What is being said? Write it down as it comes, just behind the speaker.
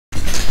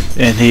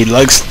And he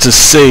likes to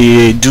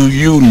say, do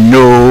you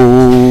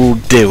know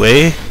the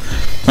way?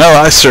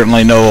 Well, I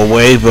certainly know a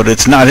way, but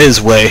it's not his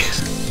way.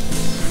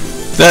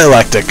 They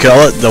like to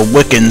call it the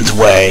Wicken's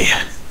way.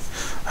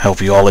 I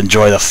hope you all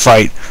enjoy the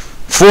fight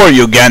for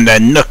Uganda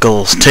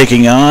Knuckles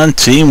taking on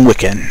Team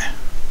Wikken.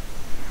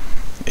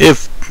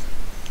 If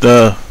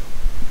the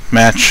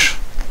match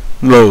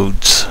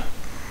loads.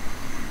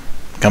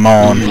 Come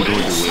on.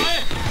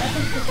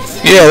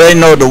 Yeah, they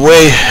know the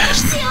way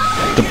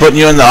to putting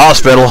you in the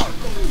hospital.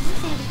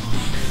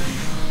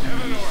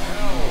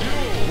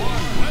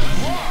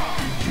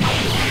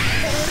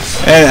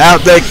 And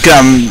out they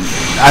come.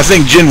 I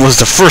think Jin was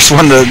the first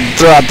one to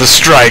throw out the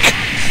strike.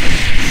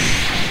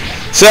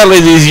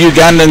 Sadly, these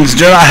Ugandans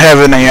do not have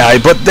an AI,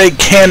 but they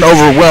can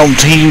overwhelm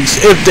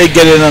teams if they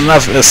get in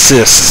enough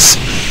assists.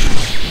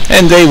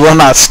 And they will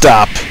not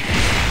stop.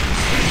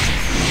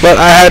 But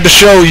I had to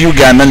show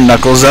Ugandan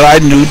Knuckles that I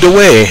knew the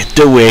way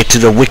to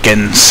the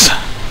Wikkens.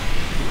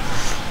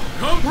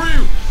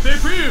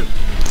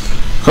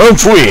 Come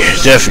free,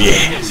 Jeffy.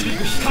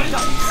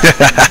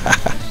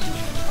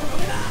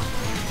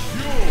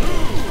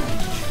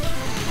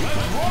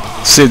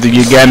 See if the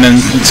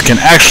Ugandans can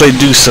actually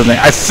do something.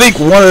 I think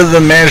one of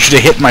them managed to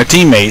hit my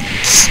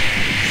teammates.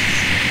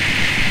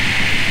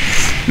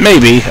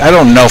 Maybe. I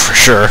don't know for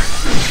sure.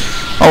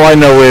 All I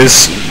know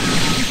is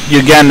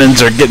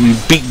Ugandans are getting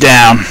beat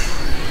down.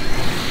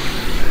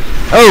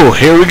 Oh,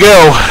 here we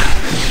go.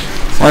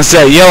 Once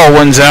that yellow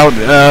one's out,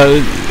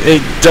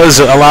 it does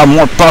allow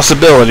more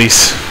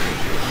possibilities.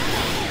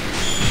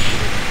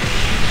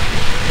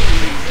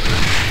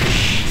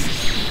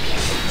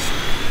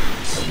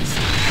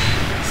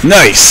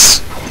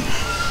 Nice.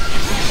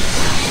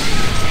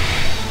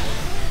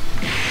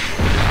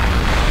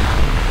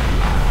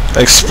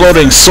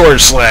 Exploding sword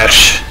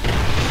slash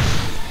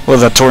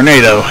with a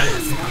tornado.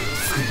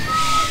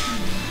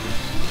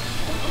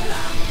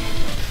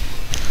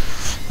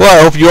 Well,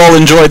 I hope you all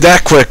enjoyed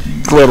that quick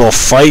little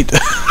fight.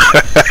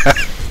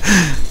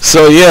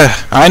 So yeah,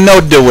 I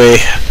know the way.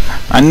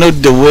 I know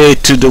the way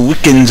to the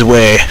Wicken's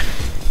way.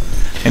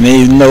 And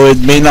even though it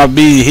may not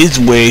be his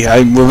way, I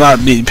will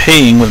not be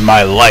paying with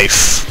my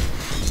life.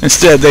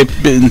 Instead,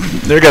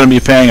 they're going to be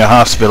paying a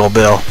hospital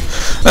bill.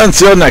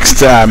 Until next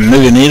time,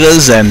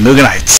 Mugenitas and Mugenites.